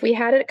 If we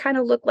had it kind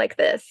of look like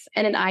this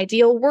in an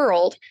ideal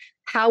world,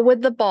 how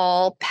would the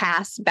ball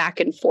pass back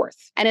and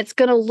forth? And it's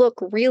going to look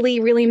really,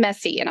 really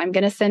messy. And I'm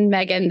going to send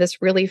Megan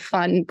this really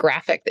fun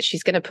graphic that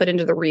she's going to put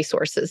into the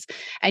resources.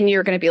 And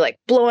you're going to be like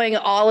blowing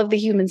all of the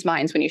humans'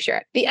 minds when you share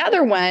it. The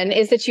other one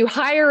is that you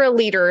hire a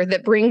leader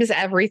that brings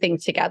everything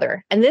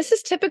together. And this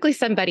is typically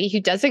somebody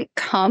who doesn't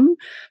come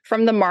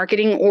from the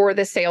marketing or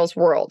the sales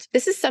world.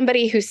 This is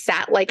somebody who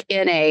sat like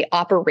in a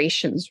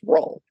operations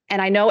role.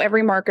 And I know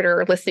every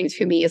marketer listening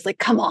to me is like,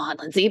 come on,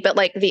 Lindsay, but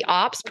like the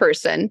ops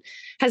person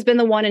has been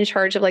the one in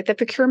charge of like the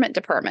procurement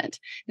department.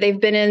 They've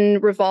been in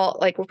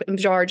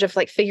charge of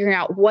like figuring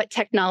out what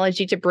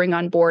technology to bring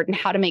on board and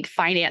how to make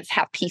finance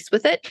have peace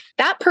with it.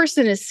 That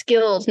person is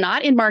skilled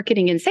not in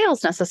marketing and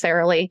sales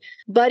necessarily,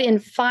 but in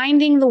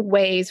finding the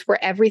ways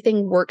where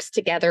everything works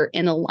together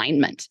in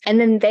alignment. And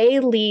then they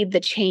lead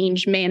the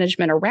change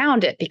management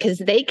around it because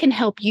they can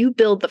help you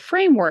build the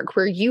framework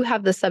where you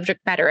have the subject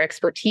matter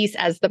expertise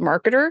as the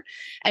marketer.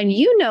 And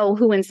you know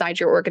who inside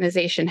your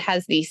organization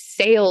has the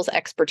sales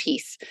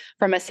expertise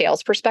from a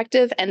sales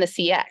perspective and the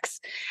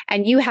CX.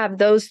 And you have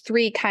those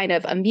three kind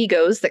of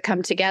amigos that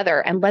come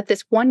together and let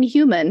this one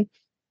human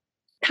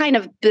kind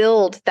of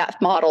build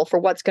that model for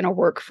what's going to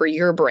work for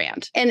your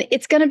brand. And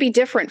it's going to be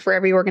different for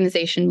every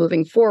organization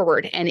moving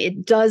forward. And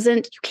you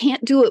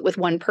can't do it with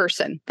one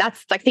person.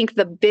 That's, I think,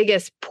 the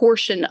biggest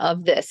portion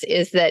of this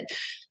is that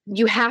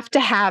you have to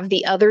have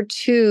the other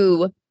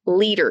two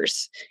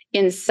leaders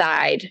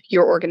inside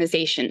your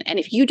organization. And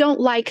if you don't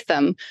like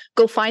them,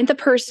 go find the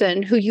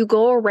person who you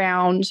go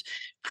around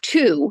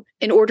two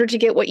in order to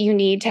get what you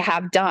need to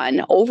have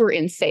done over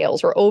in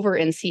sales or over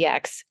in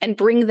CX and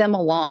bring them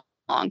along.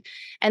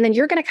 And then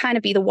you're going to kind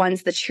of be the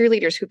ones, the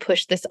cheerleaders who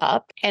push this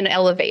up and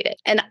elevate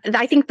it. And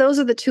I think those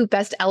are the two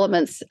best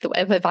elements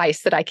of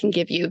advice that I can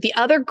give you. The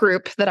other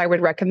group that I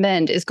would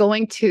recommend is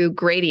going to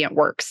Gradient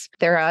Works.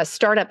 They're a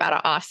startup out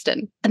of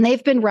Austin, and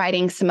they've been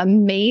writing some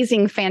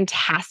amazing,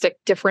 fantastic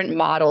different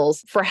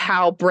models for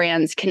how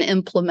brands can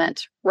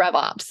implement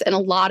RevOps in a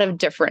lot of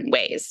different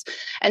ways.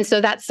 And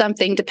so that's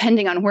something,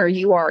 depending on where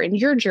you are in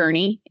your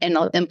journey in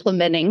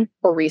implementing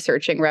or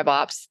researching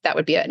RevOps, that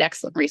would be an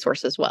excellent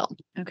resource as well.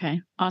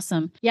 Okay,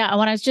 awesome. Yeah,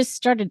 when I just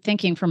started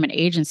thinking from an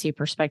agency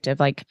perspective,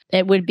 like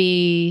it would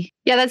be...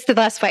 Yeah, that's the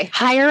best way.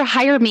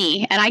 Hire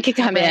me and I could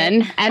come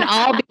in and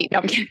I'll be... No,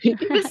 I'm kidding.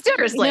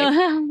 Seriously.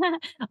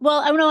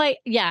 Well, I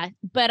know,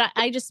 but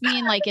I just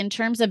mean like in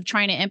terms of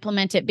trying to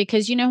implement it,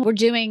 because, we're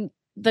doing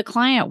the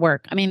client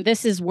work. I mean,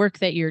 this is work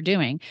that you're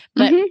doing,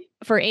 but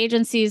for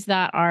agencies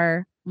that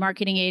are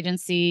marketing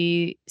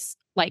agencies,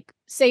 like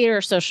say you're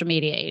a social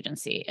media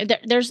agency,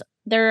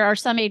 there are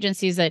some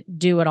agencies that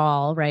do it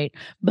all, right?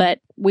 But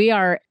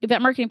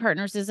Event Marketing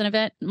Partners is an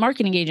event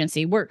marketing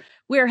agency.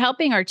 We're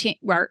helping our team,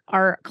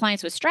 our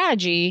clients with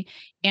strategy,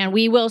 and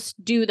we will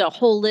do the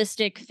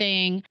holistic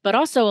thing. But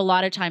also a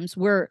lot of times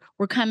we're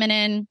coming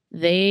in,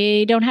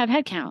 they don't have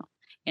headcount.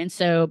 And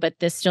so, but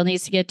this still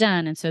needs to get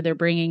done. And so they're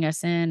bringing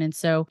us in. And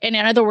so, and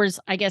in other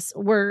words, I guess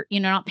we're,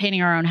 not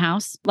painting our own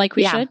house like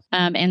we should.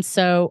 And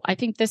so I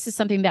think this is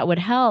something that would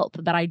help,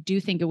 but I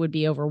do think it would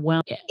be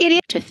overwhelming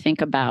to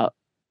think about.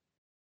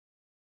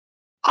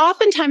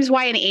 Oftentimes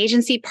why an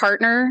agency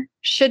partner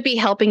should be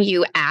helping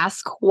you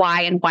ask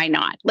why and why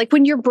not. Like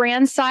when you're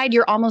brand side,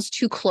 you're almost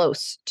too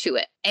close to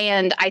it.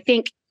 And I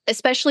think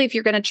especially if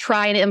you're going to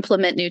try and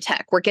implement new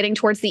tech. We're getting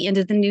towards the end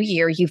of the new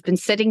year. You've been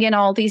sitting in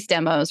all these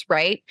demos,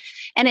 right?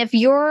 And if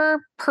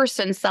your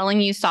person selling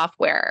you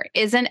software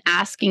isn't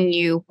asking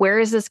you, where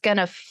is this going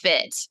to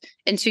fit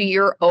into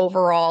your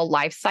overall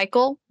life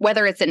cycle,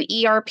 whether it's an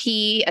ERP,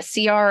 a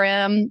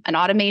CRM, an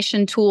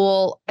automation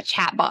tool, a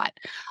chatbot,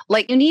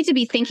 like you need to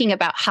be thinking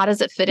about how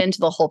does it fit into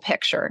the whole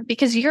picture,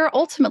 because you're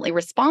ultimately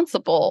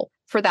responsible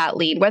for that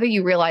lead, whether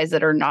you realize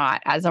it or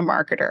not as a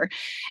marketer.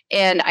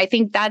 And I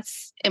think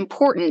that's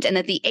important. And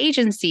that the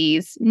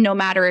agencies, no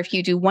matter if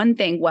you do one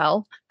thing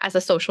well as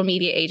a social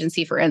media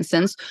agency, for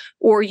instance,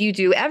 or you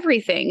do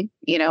everything,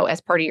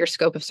 as part of your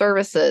scope of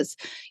services,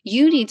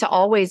 you need to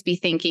always be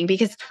thinking,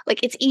 because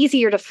like it's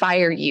easier to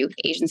fire you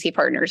agency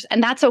partners.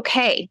 And that's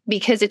okay,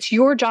 because it's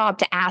your job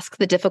to ask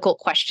the difficult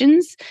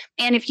questions.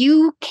 And if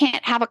you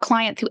can't have a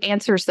client who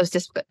answers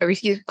those, or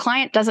if your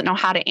client doesn't know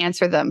how to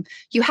answer them,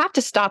 you have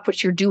to stop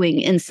what you're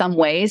doing in some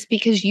ways,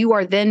 because you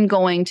are then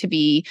going to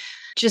be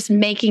just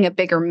making a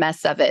bigger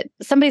mess of it.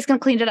 Somebody's going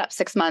to clean it up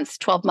 6 months,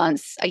 12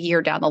 months, a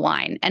year down the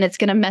line, and it's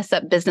going to mess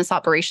up business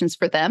operations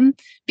for them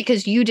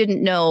because you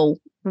didn't know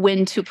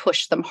when to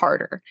push them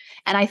harder.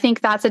 And I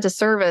think that's a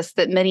disservice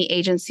that many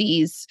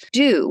agencies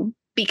do,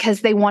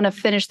 because they want to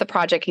finish the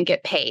project and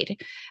get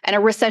paid. And a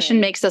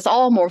recession makes us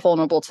all more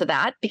vulnerable to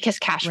that, because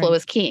cash flow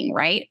is king,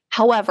 right?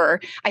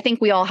 However, I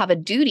think we all have a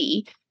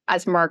duty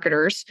as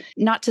marketers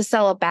not to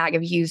sell a bag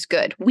of used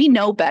good. We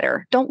know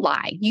better. Don't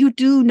lie. You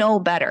do know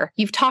better.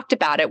 You've talked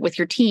about it with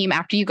your team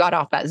after you got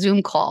off that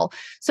Zoom call.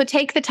 So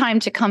take the time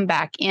to come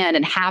back in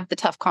and have the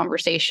tough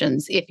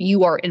conversations. If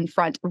you are in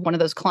front of one of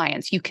those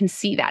clients, you can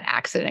see that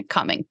accident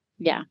coming.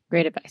 Yeah,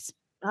 great advice.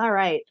 All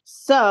right.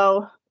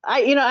 So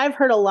I've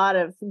heard a lot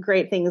of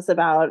great things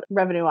about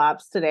revenue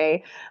ops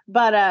today,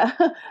 but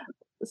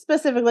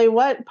specifically,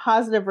 what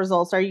positive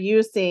results are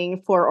you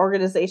seeing for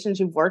organizations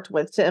you've worked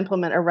with to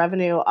implement a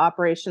revenue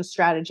operations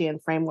strategy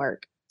and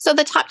framework? So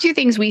the top two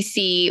things we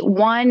see,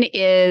 one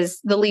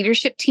is the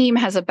leadership team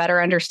has a better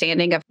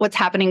understanding of what's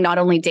happening, not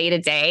only day to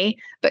day,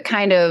 but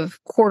kind of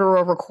quarter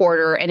over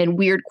quarter and in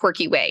weird,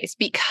 quirky ways,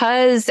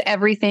 because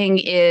everything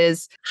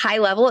is high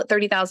level at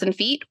 30,000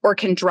 feet or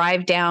can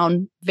drive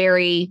down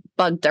very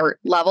bug dirt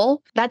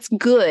level. That's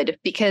good,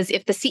 because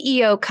if the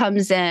CEO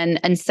comes in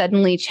and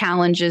suddenly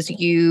challenges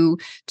you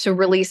to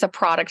release a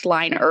product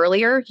line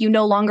earlier, you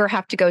no longer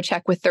have to go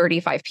check with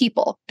 35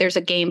 people. There's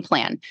a game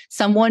plan.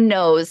 Someone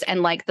knows,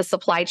 and like the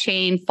supply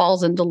chain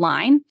falls into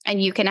line,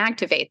 and you can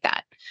activate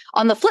that.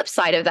 On the flip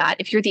side of that,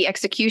 if you're the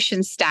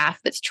execution staff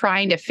that's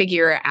trying to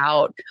figure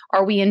out,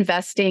 are we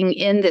investing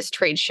in this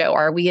trade show?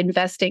 Are we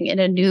investing in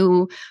a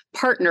new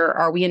partner?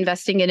 Are we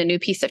investing in a new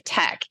piece of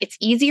tech? It's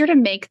easier to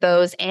make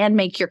those and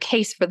make your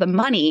case for the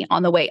money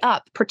on the way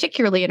up,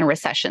 particularly in a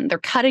recession. They're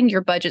cutting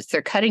your budgets.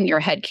 They're cutting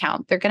your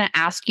headcount. They're going to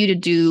ask you to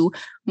do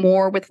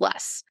more with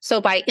less. So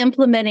by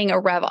implementing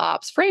a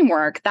RevOps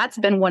framework, that's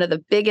been one of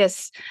the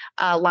biggest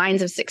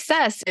lines of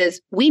success.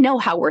 Is we know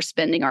how we're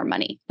spending our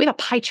money. We have a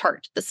pie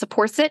chart that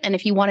supports it. And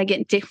if you want to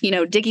get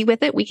diggy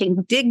with it, we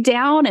can dig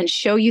down and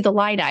show you the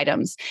line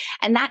items.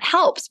 And that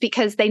helps,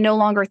 because they no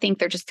longer think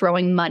they're just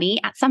throwing money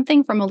at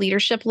something from a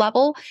leadership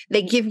level.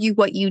 They give you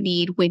what you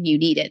need when you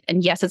need it.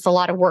 And yes, it's a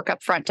lot of work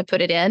up front to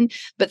put it in,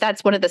 but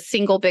that's one of the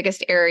single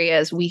biggest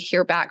areas we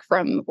hear back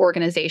from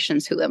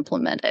organizations who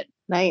implement it.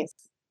 Nice.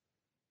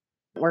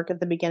 Work at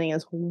the beginning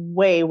is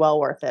way well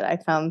worth it. I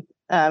found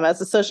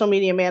as a social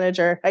media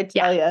manager, I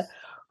tell you,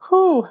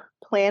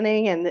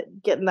 planning and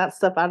getting that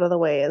stuff out of the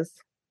way is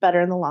better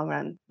in the long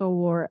run.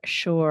 For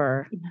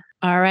sure.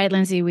 All right,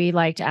 Lindsay, we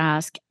like to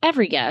ask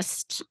every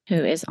guest who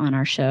is on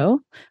our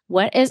show,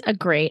 what is a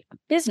great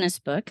business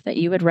book that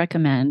you would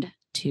recommend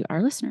to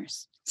our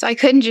listeners? So I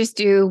couldn't just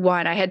do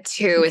one. I had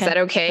two. Okay. Is that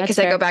okay? Because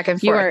I go back and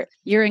forth.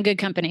 You're in good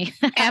company.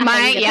 Am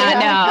I? No.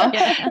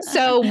 Yeah.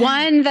 So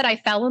one that I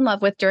fell in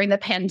love with during the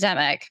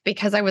pandemic,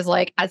 because I was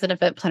like, as an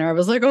event planner, I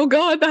was like, oh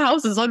God, the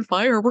house is on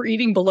fire. We're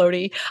eating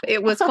bologna.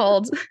 It was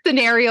called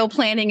Scenario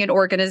Planning in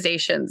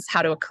Organizations,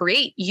 How to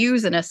Create,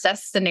 Use, and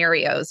Assess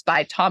Scenarios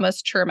by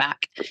Thomas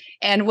Chermak.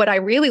 And what I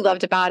really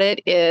loved about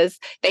it is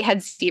they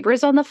had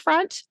zebras on the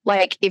front.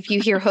 Like if you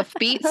hear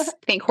hoofbeats,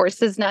 think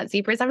horses, not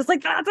zebras. I was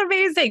like, that's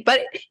amazing.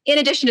 But in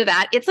addition to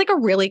that, it's like a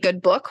really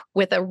good book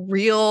with a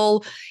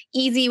real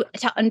easy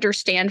to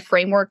understand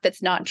framework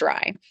that's not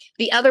dry.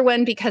 The other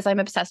one, because I'm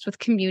obsessed with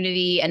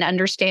community and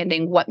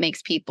understanding what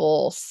makes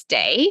people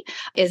stay,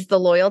 is The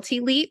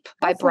Loyalty Leap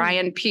by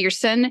Brian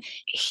Pearson.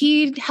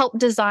 He helped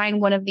design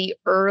one of the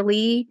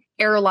early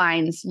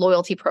airlines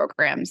loyalty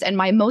programs. And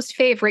my most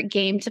favorite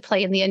game to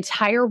play in the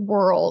entire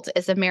world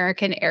is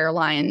American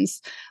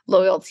Airlines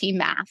Loyalty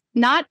Math.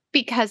 Not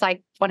because I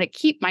want to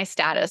keep my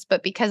status,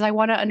 but because I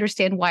want to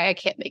understand why I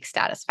can't make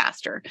status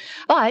faster.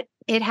 But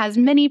it has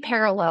many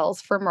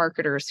parallels for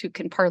marketers who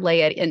can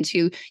parlay it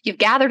into, you've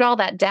gathered all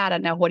that data.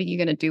 Now, what are you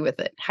going to do with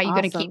it? How are you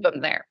going to keep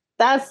them there?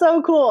 That's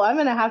so cool. I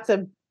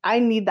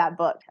need that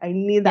book. I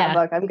need that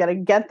book. I'm going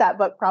to get that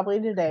book probably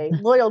today.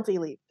 Loyalty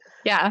Leap.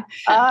 Yeah.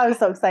 Oh, I'm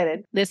so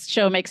excited. This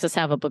show makes us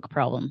have a book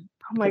problem.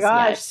 Oh my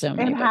gosh. Yeah, so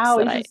many and books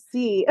how that you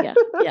see.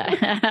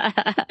 Yeah.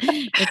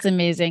 It's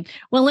amazing.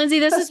 Well, Lindsay,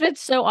 this has been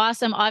so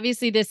awesome.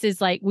 Obviously, this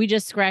is like, we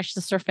just scratched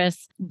the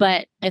surface,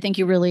 but I think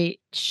you really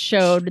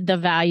showed the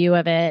value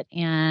of it.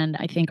 And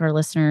I think our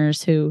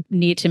listeners who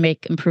need to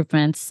make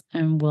improvements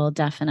and will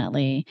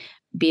definitely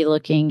be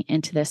looking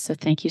into this. So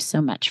thank you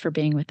so much for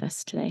being with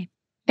us today.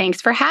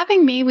 Thanks for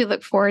having me. We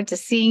look forward to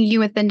seeing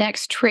you at the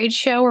next trade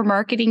show or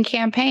marketing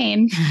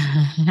campaign.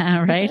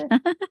 All right.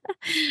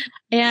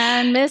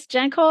 And Miss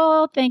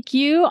Jenkel, thank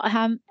you.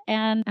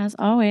 And as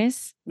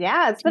always.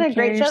 Yeah, it's been a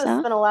great show.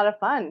 It's been a lot of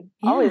fun.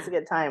 Yeah. Always a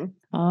good time.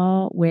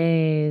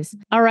 Always.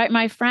 All right,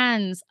 my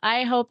friends.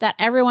 I hope that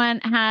everyone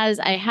has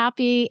a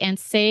happy and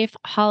safe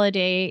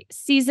holiday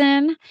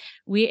season.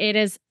 It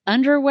is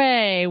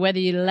underway, whether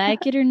you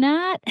like it or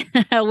not.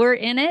 We're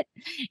in it.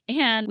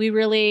 And we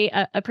really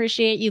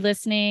appreciate you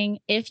listening.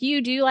 If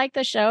you do like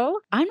the show,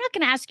 I'm not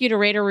going to ask you to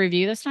rate or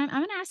review this time. I'm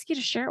going to ask you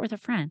to share it with a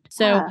friend.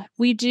 So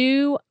we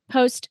do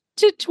post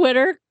to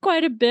Twitter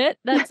quite a bit.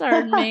 That's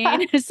our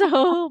main. So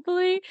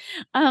hopefully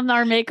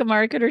our Make a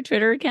Marketer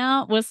Twitter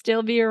account will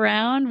still be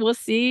around. We'll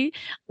see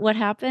what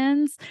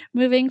happens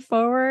moving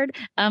forward.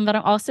 But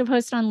I'm also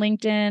post on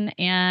LinkedIn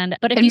and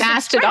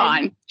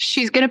Mastodon.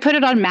 She's going to put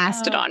it on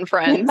Mastodon,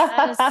 friends.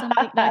 That is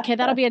something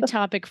that'll be a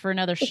topic for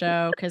another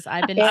show because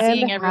I've been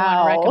seeing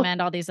everyone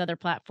recommend all these other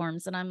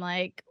platforms and I'm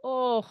like,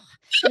 oh,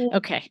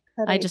 okay.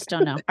 I just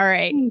don't know. All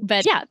right.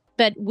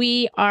 But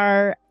we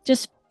are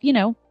just,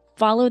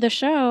 follow the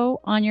show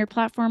on your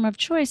platform of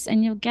choice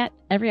and you'll get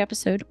every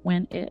episode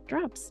when it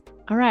drops.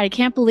 All right. I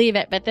can't believe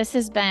it, but this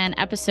has been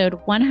episode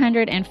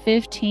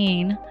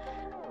 115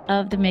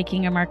 of the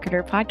Making a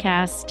Marketer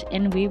podcast,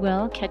 and we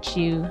will catch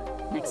you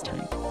next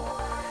time.